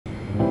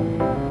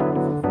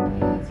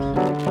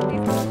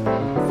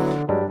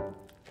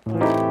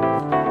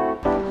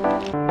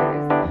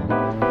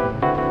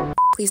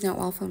Please note,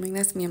 while filming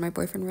this, me and my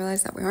boyfriend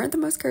realized that we aren't the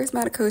most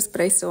charismatic hosts, but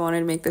I still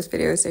wanted to make this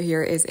video, so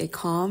here is a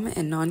calm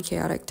and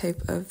non-chaotic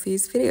type of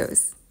these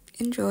videos.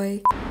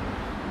 Enjoy.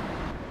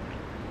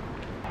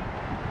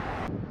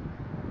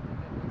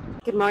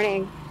 Good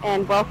morning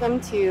and welcome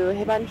to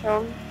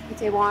Hibanchong,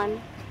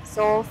 Itaewon,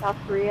 Seoul, South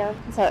Korea.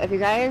 So if you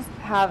guys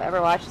have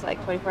ever watched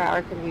like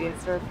 24-hour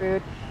convenience store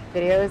food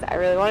videos, I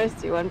really wanted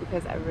to do one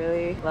because I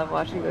really love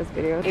watching those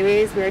videos.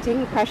 Anyways, we are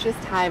taking precious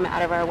time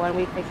out of our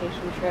 1-week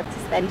vacation trip to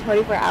spend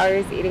 24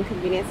 hours eating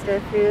convenience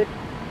store food.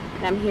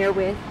 And I'm here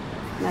with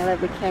my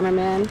lovely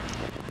cameraman.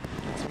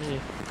 That's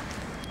me.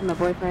 And my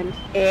boyfriend.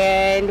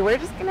 And we're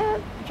just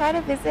gonna try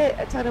to visit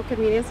a ton of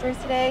convenience stores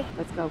today.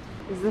 Let's go.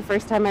 This is the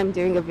first time I'm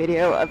doing a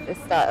video of this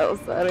style,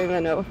 so I don't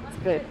even know if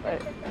it's good,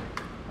 but...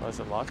 Oh, is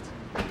it locked?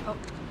 Oh.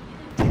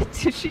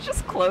 Did she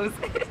just close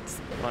it?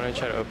 Why don't we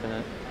try to open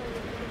it?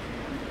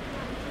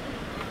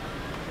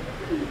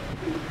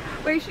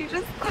 Wait, she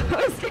just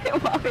closed it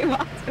while we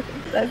walked in.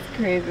 That's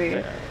crazy.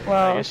 Yeah.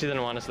 Well, I guess she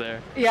didn't want us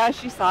there. Yeah,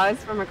 she saw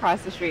us from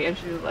across the street and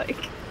she was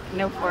like,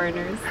 no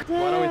foreigners.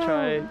 Damn. Why don't we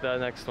try the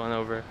next one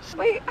over?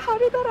 Wait, how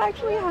did that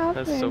actually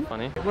happen? That's so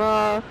funny.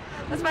 Well,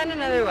 let's find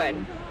another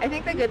one. I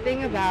think the good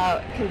thing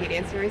about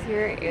convenience stores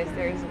here is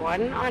there's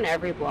one on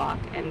every block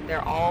and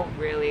they're all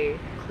really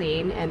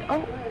clean and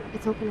oh,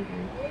 it's open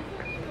again.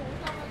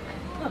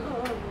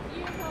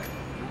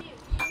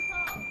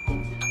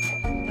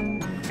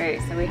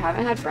 Alright, so we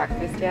haven't had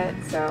breakfast yet,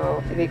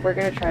 so I think we're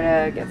gonna try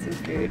to get some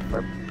food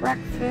for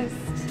breakfast.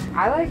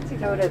 I like to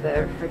go to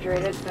the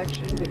refrigerated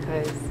section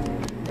because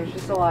there's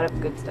just a lot of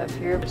good stuff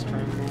here.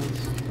 Restaurant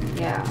rolls.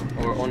 Yeah.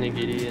 Or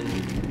onigiri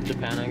in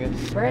Japan, I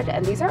guess. Bread,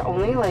 and these are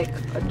only like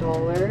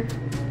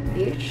 $1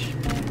 each.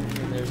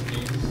 And there's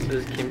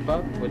this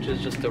kimbap, which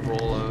is just a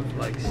roll of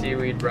like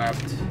seaweed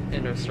wrapped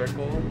in a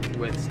circle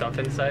with stuff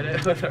inside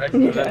it.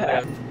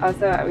 Yeah.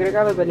 Also, I'm gonna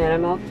grab a banana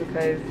milk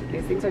because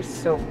these things are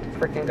so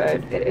freaking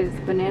good. It is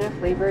banana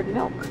flavored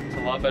milk. It's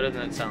a lot better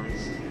than it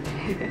sounds.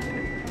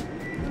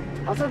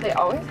 Also, they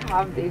always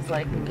have these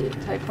like meat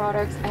type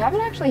products. I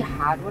haven't actually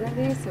had one of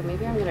these, so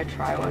maybe I'm gonna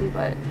try one,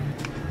 but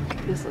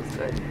this looks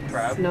good.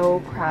 Crab? Snow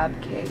crab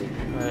king.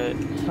 Alright,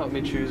 help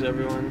me choose,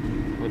 everyone.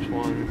 Which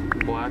one?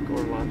 Black or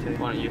latte?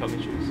 Why don't you help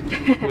me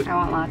choose? I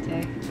want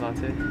latte.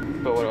 Latte?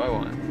 But what do I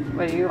want?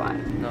 What do you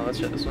want? No, let's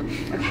try this one.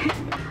 Okay.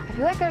 I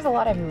feel like there's a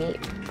lot of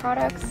meat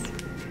products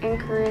in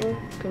Korean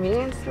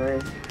convenience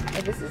stores.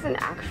 Like, this is an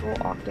actual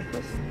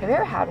octopus. Have you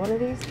ever had one of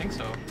these? I think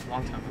so. A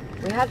long time ago.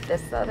 We had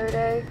this the other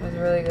day. It was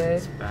really good.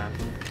 It's bad.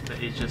 The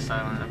H is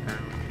silent,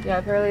 apparently. Yeah,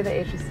 apparently the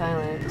H is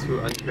silent. Two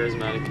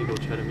uncharismatic people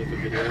try to make a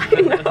video.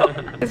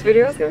 This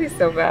video is gonna be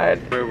so bad.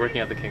 We're working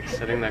at the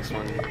Kinks. I think next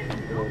one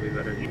will be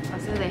better.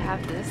 Also, they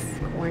have this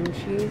corn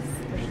cheese,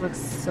 which looks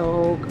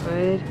so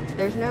good.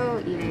 There's no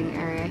eating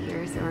area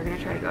here, so we're gonna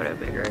try to go to a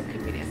bigger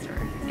convenience store.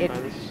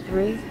 It's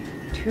 3,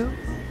 2,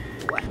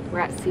 1. We're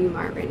at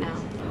Mart right now.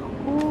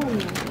 Ooh,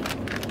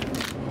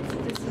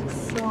 this looks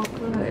so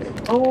good.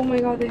 Oh my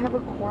god, they have a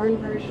corn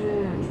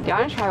version. Do you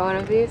want to try one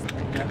of these?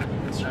 Yeah,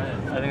 let's try it.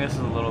 I think this is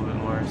a little bit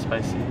more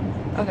spicy.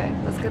 Okay,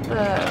 let's get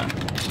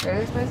the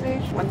really spicy.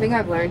 One thing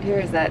I've learned here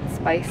is that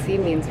spicy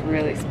means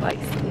really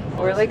spicy.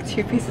 We're like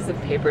two pieces of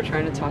paper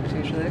trying to talk to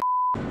each other.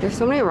 There's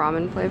so many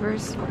ramen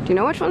flavors. Do you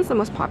know which one's the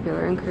most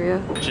popular in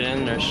Korea?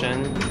 Jin or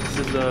Shin. This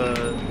is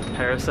the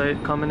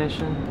parasite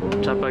combination.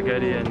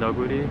 Chapaghetti and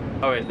noguri.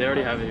 Oh wait, they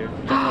already have it here.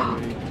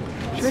 Noguri.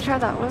 Should we try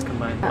that one?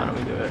 Combined. Why don't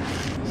we do it?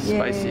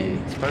 Spicy. Yay.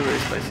 It's probably very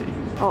spicy.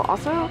 Oh,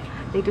 also,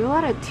 they do a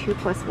lot of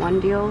 2+1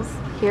 deals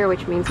here,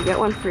 which means you get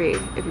one free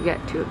if you get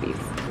 2 of these.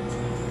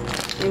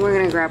 I think we're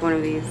gonna grab one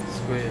of these.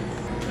 Sweet.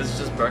 This is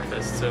just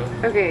breakfast, so.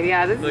 Okay,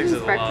 yeah, this is a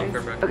lot breakfast.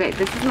 for breakfast. Okay,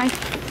 this is my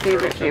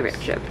favorite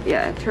chip.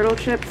 Yeah, turtle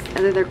chips,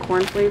 and then they're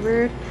corn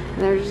flavored,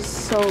 and they're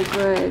just so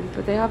good.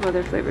 But they have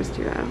other flavors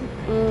too now.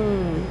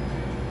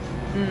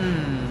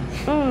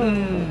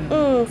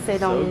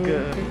 So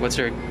good. What's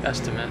your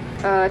estimate?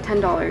 $10.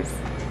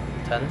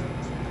 10?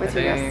 What's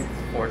your guess?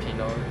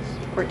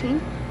 $14.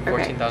 14? Okay.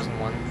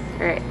 14,001.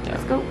 Alright, Yeah.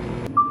 let's go.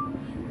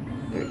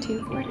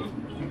 1340.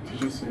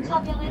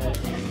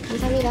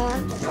 감사합니다.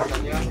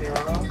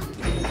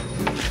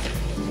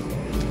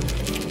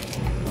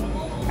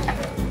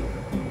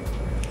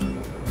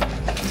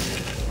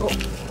 Oh.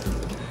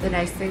 The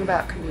nice thing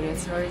about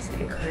convenience stores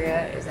in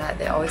Korea is that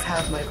they always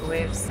have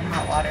microwaves and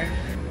hot water.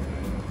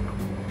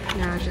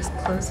 Now just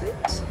close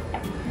it.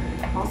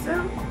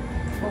 Also,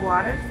 a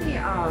lot of the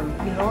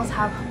noodles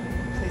have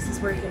places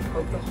where you can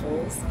poke the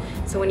holes.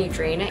 So when you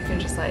drain it, you can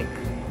just like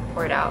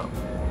pour it out.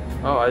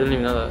 Oh, I didn't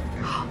even know that.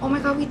 Oh my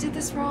god, we did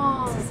this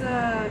wrong. This is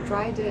a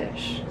dry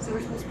dish. So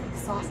we're supposed to put the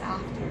sauce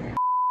after.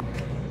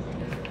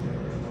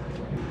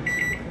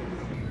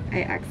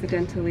 I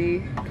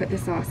accidentally put the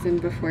sauce in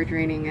before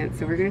draining it.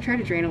 So we're gonna try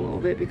to drain a little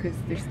bit because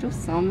there's still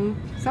some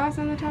sauce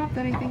on the top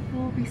that I think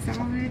will be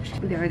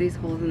salvaged. There are these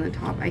holes in the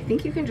top. I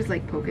think you can just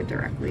like poke it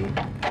directly.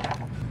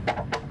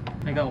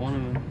 I got one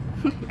of them.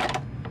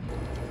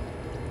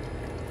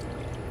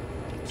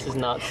 This is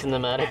not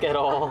cinematic at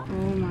all.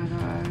 Oh my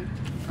god.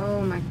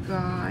 Oh my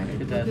god.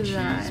 Look at that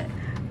cheese.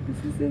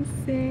 This is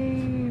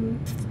insane.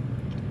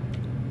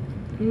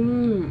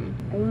 Mmm.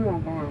 Oh my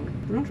god.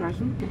 You want to try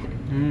some?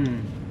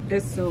 Mmm.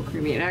 It's so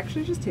creamy. It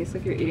actually just tastes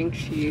like you're eating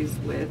cheese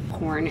with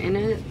corn in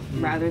it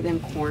rather than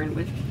corn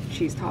with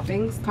cheese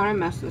toppings. Kind of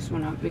messed this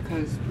one up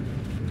because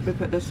we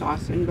put the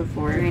sauce in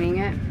before draining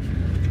it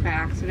by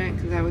accident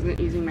because I wasn't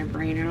using my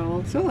brain at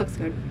all. So it looks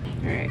good.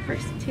 Alright,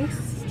 first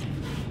taste.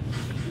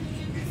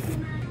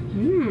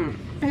 Mmm.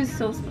 It's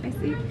so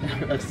spicy.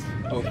 That's,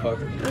 oh fuck.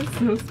 That's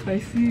so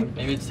spicy.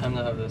 Maybe it's time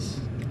to have this.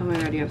 Oh my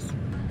god, yes.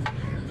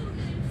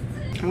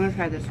 I'm gonna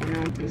try this one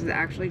now. This is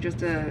actually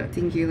just a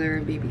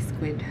singular baby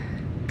squid.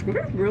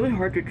 It's really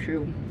hard to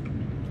chew.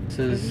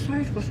 This is how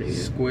you're supposed to eat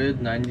it. squid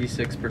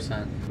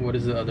 96%. What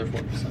is the other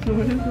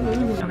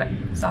 4%? Okay,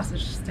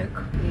 sausage stick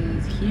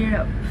is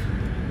here.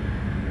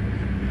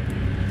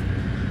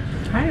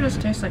 Kind of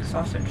just tastes like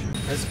sausage.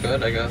 It's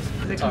good, I guess.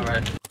 It's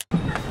alright.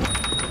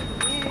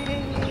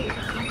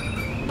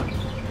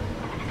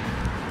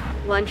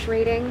 Lunch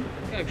rating?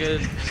 Yeah,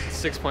 good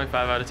 6.5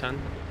 out of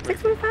 10.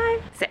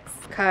 6.5? 6.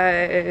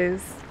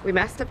 Because we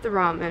messed up the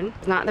ramen.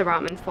 It's not the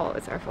ramen's fault,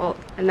 it's our fault.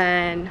 And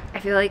then I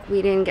feel like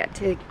we didn't get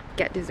to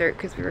get dessert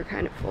because we were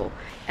kind of full.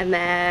 And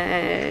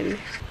then,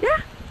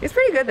 yeah, it's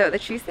pretty good though. The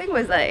cheese thing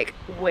was like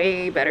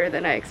way better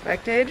than I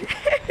expected.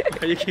 Why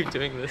do you keep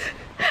doing this?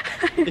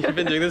 You've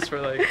been doing this for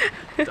like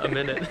a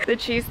minute. The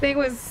cheese thing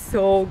was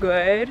so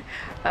good.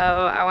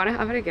 I want to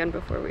have it again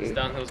before we This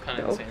downhill's kind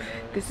of go. insane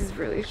though. This is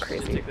really Just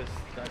crazy. take this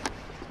back.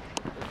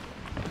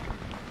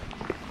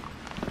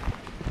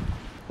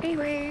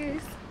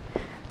 Anyways,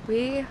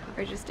 we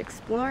are just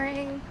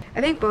exploring. I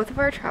think both of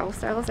our travel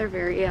styles are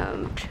very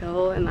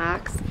chill and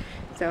lax.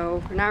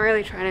 So we're not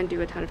really trying to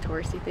do a ton of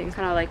touristy things,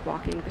 kind of like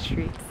walking the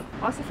streets.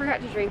 Also forgot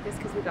to drink this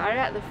because we got it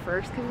at the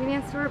first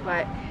convenience store,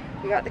 but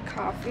we got the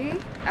coffee.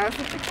 I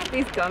also picked up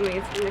these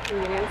gummies from the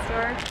convenience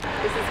store.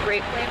 This is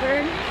grape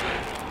flavored,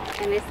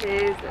 and this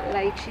is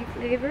lychee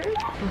flavored.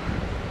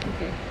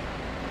 Okay.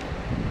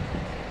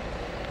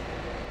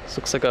 This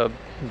looks like a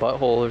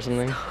butthole or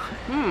something.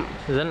 Hmm.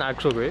 Is that an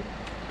actual grape?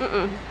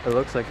 Mm-mm. It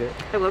looks like it.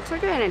 It looks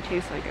like it and it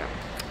tastes like it.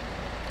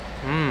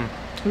 Mmm.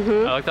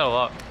 Mm-hmm. I like that a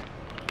lot.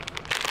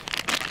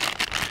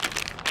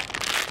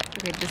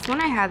 Okay, this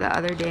one I had the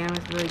other day and it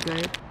was really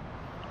good.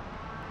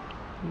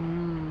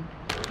 Mmm.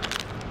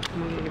 I'm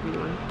gonna give you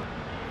one.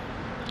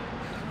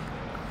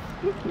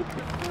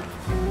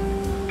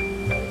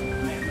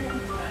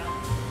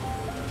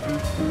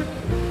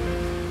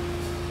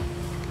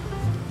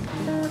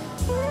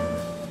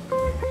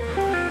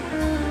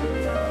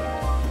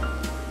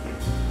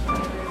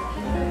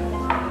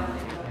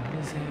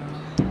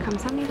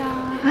 감사합니다.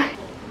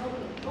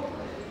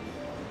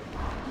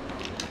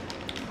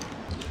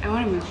 I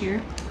want to move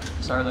here.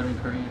 Start learning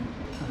Korean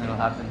and it'll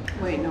happen.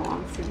 Wait, no,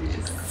 I'm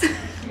serious.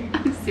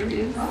 I'm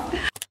serious.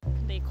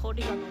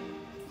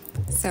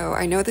 So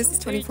I know this is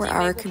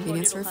 24-hour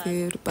convenience store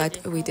food,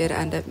 but we did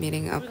end up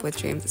meeting up with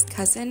James's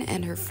cousin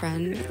and her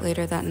friend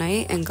later that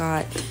night and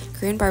got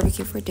Korean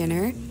barbecue for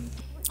dinner.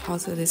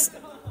 Also this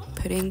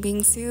pudding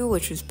bingsu,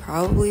 which was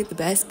probably the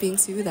best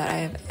bingsu that I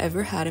have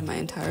ever had in my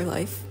entire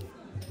life.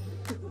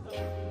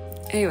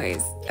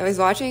 Anyways, I was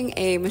watching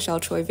a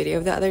Michelle Choi video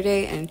the other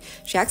day and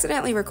she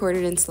accidentally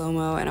recorded in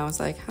slow-mo and I was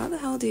like, how the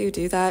hell do you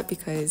do that?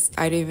 Because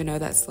I didn't even know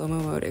that slow-mo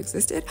mode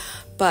existed.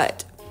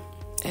 But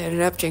I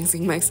ended up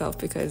jinxing myself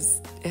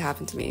because it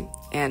happened to me.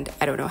 And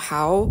I don't know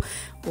how,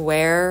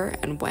 where,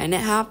 and when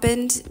it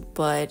happened,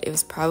 but it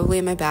was probably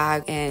in my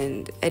bag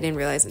and I didn't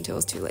realize until it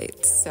was too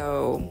late.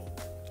 So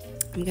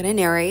I'm gonna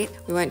narrate.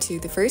 We went to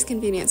the first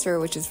convenience store,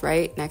 which is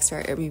right next to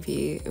our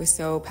Airbnb. It was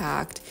so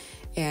packed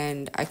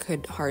and I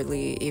could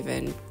hardly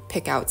even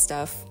pick out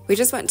stuff. We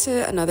just went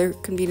to another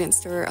convenience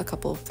store a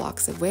couple of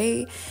blocks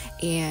away,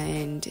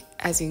 and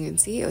as you can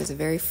see, it was a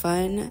very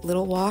fun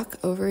little walk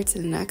over to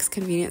the next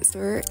convenience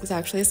store. It was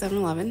actually a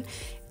 7-Eleven,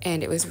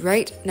 and it was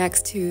right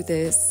next to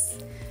this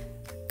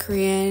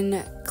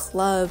Korean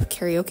club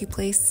karaoke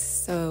place,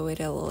 so it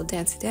had a little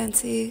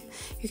dancey.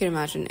 You can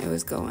imagine it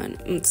was going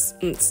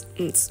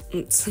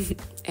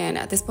And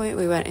at this point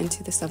we went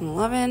into the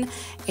 7-Eleven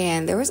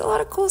and there was a lot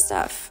of cool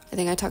stuff. I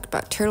think I talked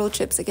about turtle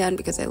chips again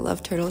because I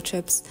love turtle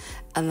chips,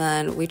 and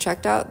then we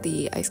checked out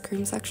the ice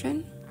cream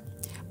section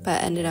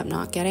but ended up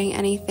not getting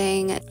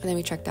anything, and then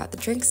we checked out the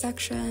drink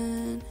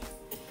section.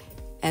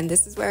 And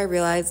this is where I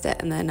realized it,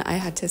 and then I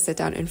had to sit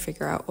down and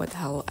figure out what the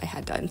hell I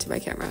had done to my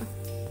camera.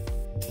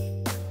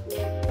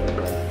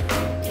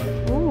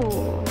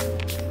 Ooh,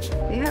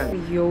 they have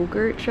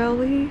yogurt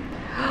jelly.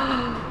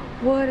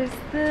 What is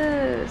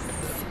this?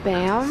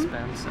 Spam?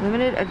 Spam set.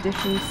 Limited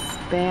edition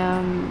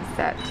spam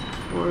set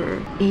for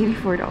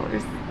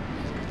 $84.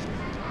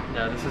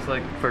 Yeah, this is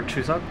like for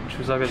Chuseok.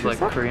 Chuseok is like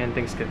Korean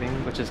Thanksgiving,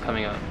 which is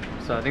coming up.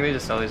 So I think they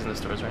just sell these in the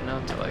stores right now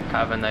to like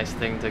have a nice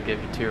thing to give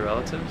to your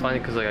relatives. Funny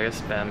because like I guess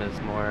spam is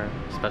more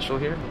special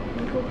here.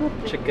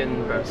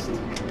 Chicken breast.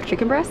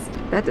 Chicken breast?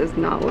 That does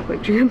not look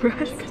like chicken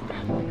breast.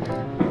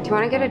 Do you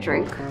want to get a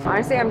drink?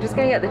 Honestly, I'm just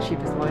gonna get the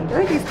cheapest one. I feel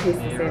like these taste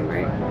the same,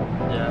 right?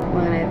 Yeah.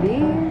 One of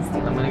these.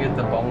 I'm gonna get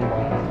the bong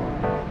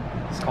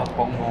bong. It's called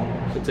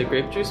bongbong. It's a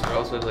grape juice, but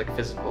also like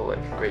physical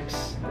like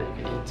grapes that you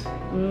can eat.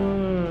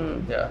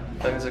 Mmm. Yeah,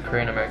 I think it's a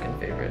Korean American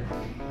favorite.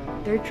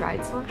 Their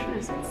dried selection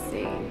is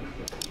insane.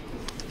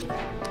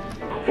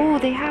 Oh,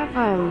 they have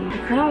I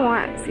kind of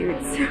want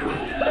seaweed soup.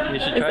 You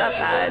should Is try that it.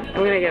 bad?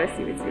 I'm gonna get a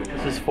seaweed soup.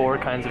 This is 4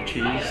 kinds of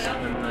cheese,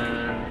 and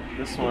then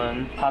this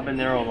one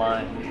habanero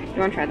lime. You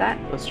wanna try that?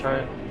 Let's try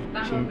it.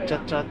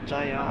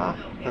 진짜짜짜야.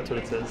 That's what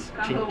it says.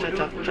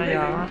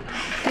 진짜짜짜야.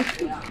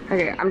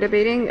 Okay, I'm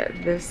debating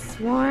this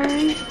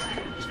one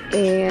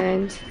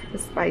and the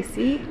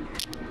spicy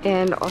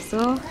and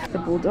also the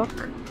bulldog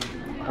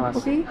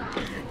coffee.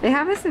 They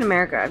have this in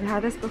America. I've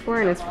had this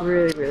before and it's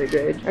really, really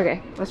good.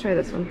 Okay, let's try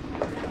this one.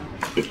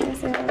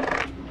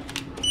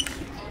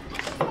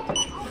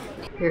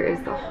 Here is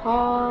the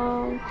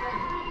haul.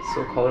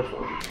 So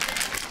colorful.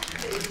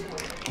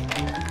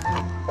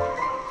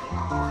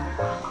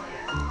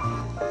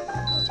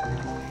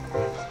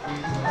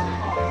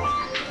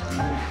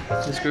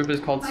 This group is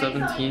called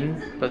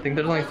 17, but I think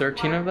there's only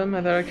 13 of them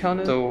that I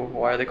counted. So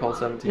why are they called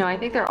 17? No, I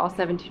think they're all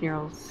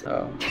 17-year-olds.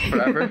 Oh,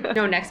 forever?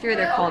 No, next year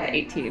they're called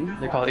 18.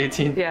 They're called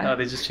 18? Yeah. Oh,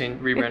 they just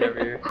rebrand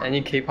every year.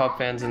 Any K-pop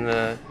fans in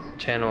the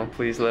channel,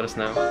 please let us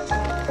know. I'm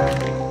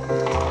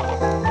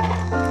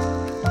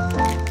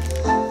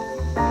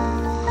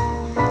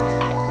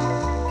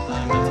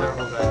a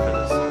terrible guy for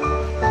this.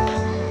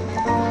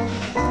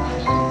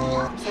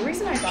 For some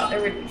reason I thought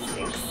there would be 6.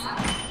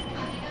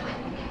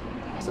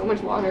 So much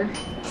water.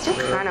 Still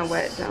kind of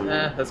wet down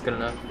there. That's good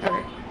enough.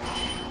 Okay.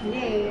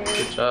 Yay.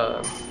 Good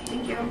job.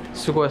 Thank you.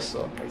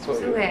 수고했어.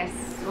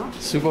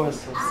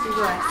 수고했어.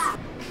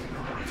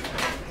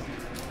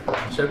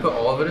 Should I put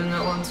all of it in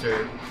at once,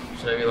 or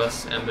should I be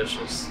less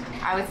ambitious?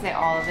 I would say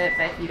all of it,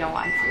 but if you don't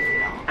want to, you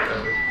don't.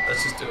 Whatever.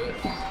 Let's just do it.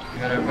 We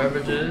got our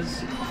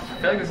beverages. I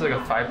feel like this is like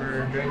a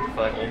fiber drink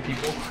for like old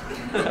people.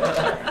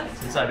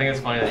 So I think it's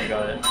funny that you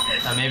got it.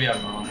 Maybe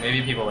I'm wrong.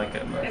 Maybe people like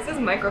it, but. This is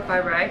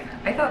microfiber.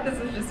 I thought this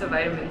was just a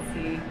vitamin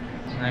C.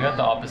 And I got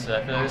the opposite.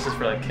 I feel like this is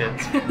for like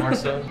kids more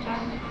so.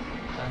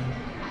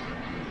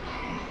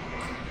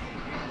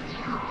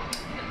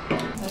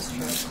 That's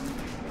true.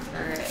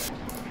 Alright.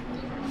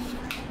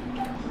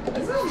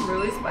 This is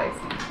really spicy.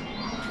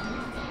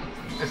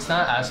 It's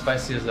not as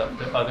spicy as the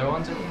other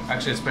ones.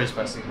 Actually, it's pretty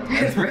spicy.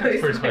 It's really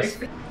pretty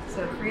spicy.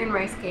 So Korean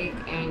rice cake,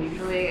 and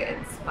usually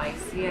it's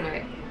spicy and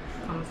it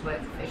comes with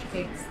fish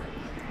cakes.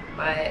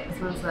 But this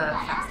one's the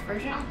fast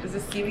version. This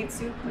is seaweed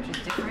soup, which is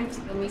different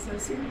than miso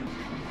soup.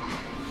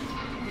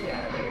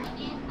 Yeah, there.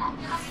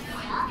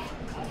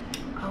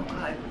 Oh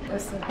god,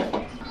 that's so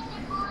good.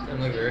 I'm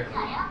like very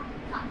hungry.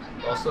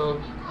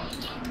 Also,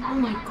 oh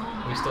my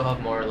god. we still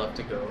have more left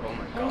to go. Oh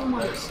my god, Oh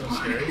my that is so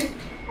scary.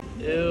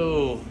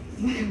 Ew.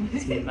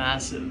 It's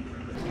massive.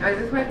 I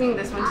was expecting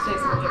this one to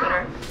taste a little bit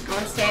better. I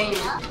was saying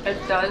it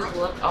does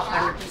look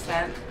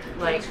 100%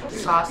 like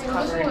sauce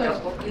covered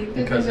tteokbokki.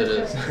 Because it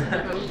is.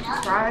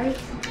 Try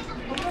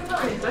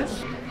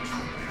this.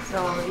 So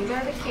these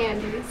are the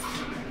candies.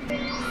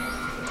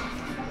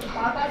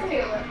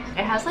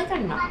 It has like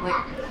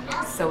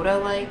a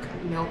soda-like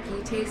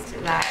milky taste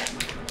that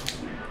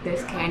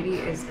this candy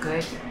is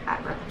good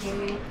at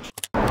replicating.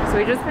 So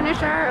we just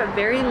finished our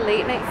very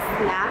late night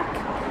snack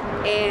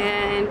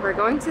and we're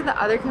going to the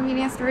other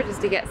convenience store just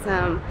to get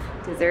some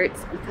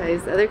desserts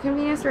because the other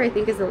convenience store I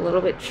think is a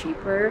little bit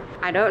cheaper.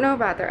 I don't know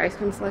about their ice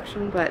cream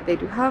selection, but they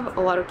do have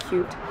a lot of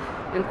cute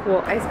and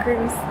cool ice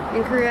creams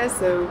in Korea,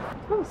 so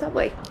oh,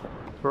 Subway.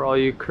 For all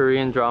you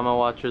Korean drama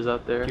watchers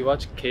out there, if you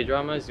watch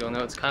K-dramas, you'll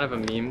know it's kind of a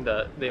meme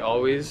that they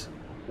always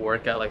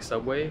work at like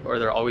Subway, or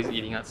they're always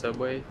eating at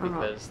Subway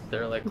because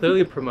they're like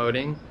clearly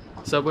promoting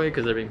Subway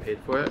because they're being paid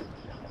for it.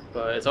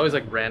 But it's always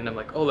like random,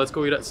 like, oh, let's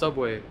go eat at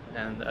Subway.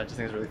 And I just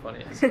think it's really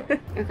funny. So.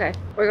 Okay,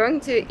 we're going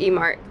to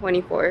mart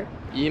 24.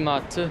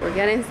 mart. We're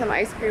getting some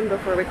ice cream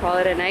before we call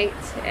it a night,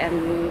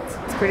 and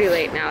it's pretty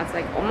late now. It's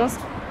like almost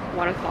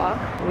 1 o'clock.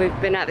 We've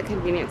been at the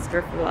convenience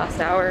store for the last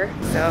hour,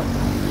 so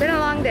it's been a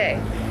long day,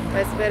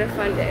 but it's been a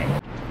fun day.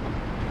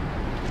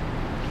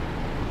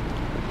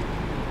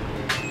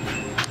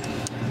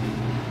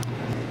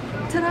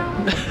 Ta-da!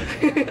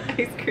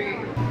 Ice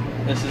cream.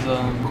 This is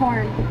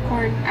Corn.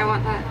 I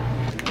want that.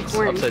 It's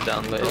Corn. upside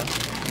down, but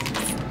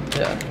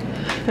yeah.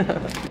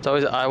 It's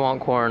always I want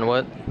corn.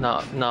 What?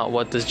 Not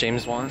what does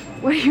James want?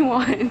 What do you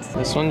want?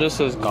 This one just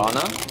says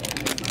Ghana.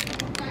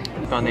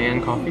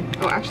 Ghanaian coffee.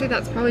 Oh, actually,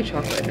 that's probably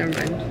chocolate. Never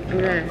mind. I'm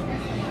gonna.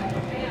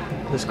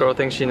 This girl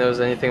thinks she knows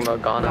anything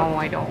about Ghana. No,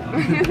 I don't.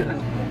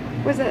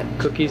 What's it?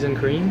 Cookies and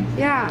cream?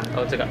 Yeah.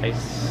 Oh, it's like an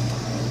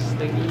ice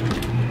thingy.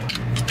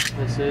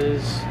 This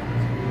is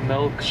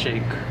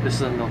milkshake. This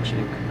is a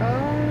milkshake.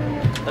 Oh.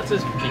 That's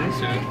his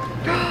pingsu.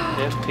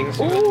 Yeah, pingsu.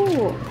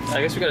 Ooh.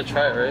 I guess we gotta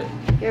try it, right?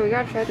 Yeah, we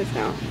gotta try this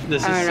now.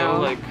 This I is don't so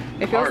know. like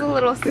It feels hard. a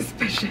little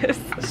suspicious.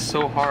 It's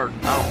so hard.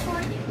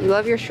 Ow. You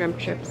love your shrimp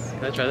chips.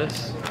 Can I try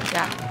this?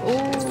 Yeah.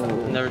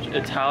 Ooh. Never.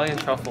 Italian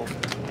truffle.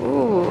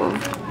 Ooh. I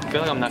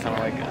feel like I'm not gonna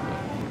like it.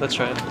 Let's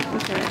try it.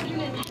 Okay.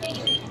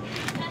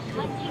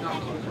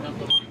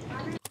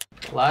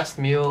 Last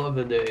meal of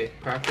the day.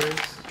 Crackers,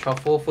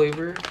 truffle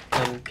flavor,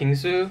 And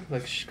bingsu,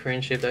 like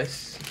Korean shaved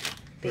ice.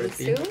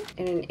 Bingsu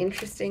in an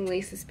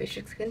interestingly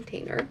suspicious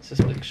container.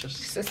 Suspicious.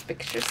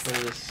 Suspicious. What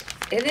is this?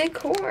 And then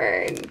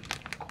corn.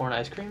 Corn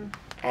ice cream?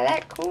 I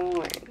like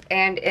corn.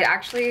 And it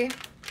actually,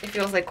 it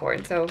feels like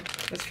corn, so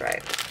let's try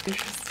it.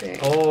 Interesting.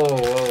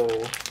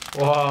 Oh,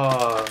 whoa.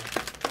 Wow.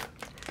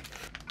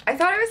 I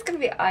thought it was gonna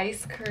be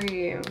ice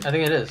cream. I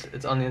think it is.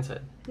 It's on the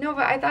inside. No,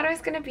 but I thought it was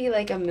gonna be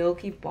like a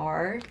milky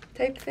bar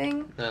type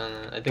thing.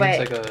 No. I think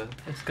it's like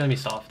it's gonna be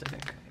soft, I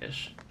think,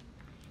 ish.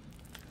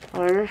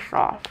 Oh, it is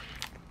soft.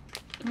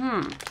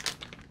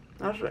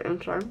 That's the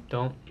inside.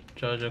 Don't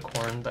judge a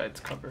corn by its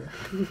cover.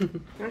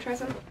 You wanna try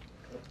some?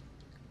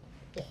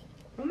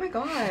 Oh my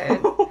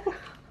god.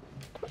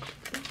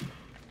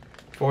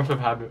 Force of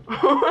habit.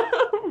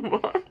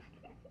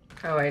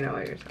 Oh, I know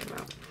what you're talking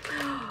about.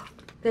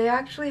 They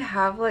actually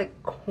have like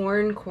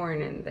corn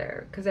in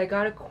there because I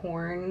got a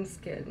corn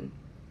skin.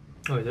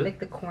 Oh, you did? Like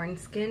the corn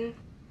skin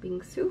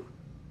bingsu.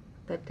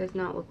 That does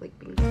not look like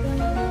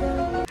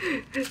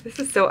bingsu. This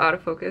is so out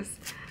of focus.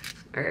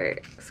 All right,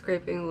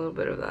 scraping a little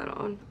bit of that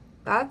on.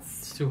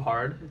 It's too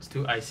hard. It's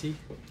too icy.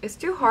 It's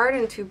too hard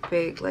and too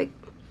big. Like,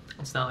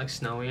 it's not like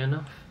snowy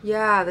enough.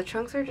 Yeah, the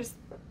chunks are just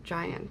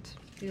giant.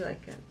 Do you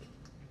like it?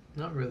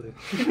 Not really.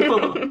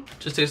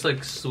 Just tastes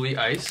like sweet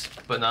ice,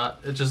 but not.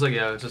 It's just like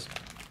it's just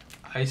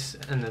ice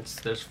and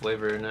there's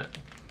flavor in it.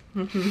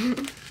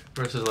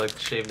 Versus like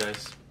shaved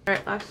ice. All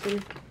right, last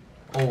one.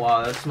 Oh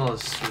wow, that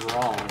smells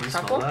strong. Can you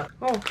smell that?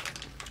 Oh.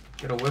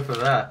 Get a whiff of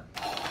that.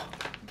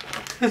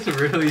 It's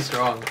really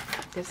strong.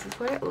 This is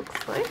what it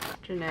looks like.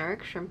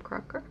 Generic shrimp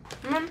cracker.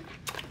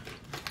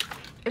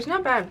 It's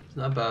not bad. It's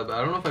not bad, but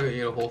I don't know if I could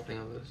eat a whole thing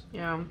of this.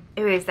 Yeah.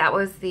 Anyways, that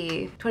was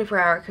the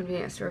 24-hour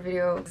convenience store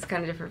video. It's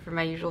kind of different from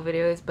my usual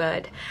videos,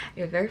 but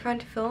it was very fun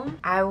to film.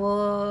 I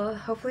will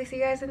hopefully see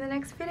you guys in the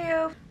next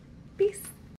video. Peace.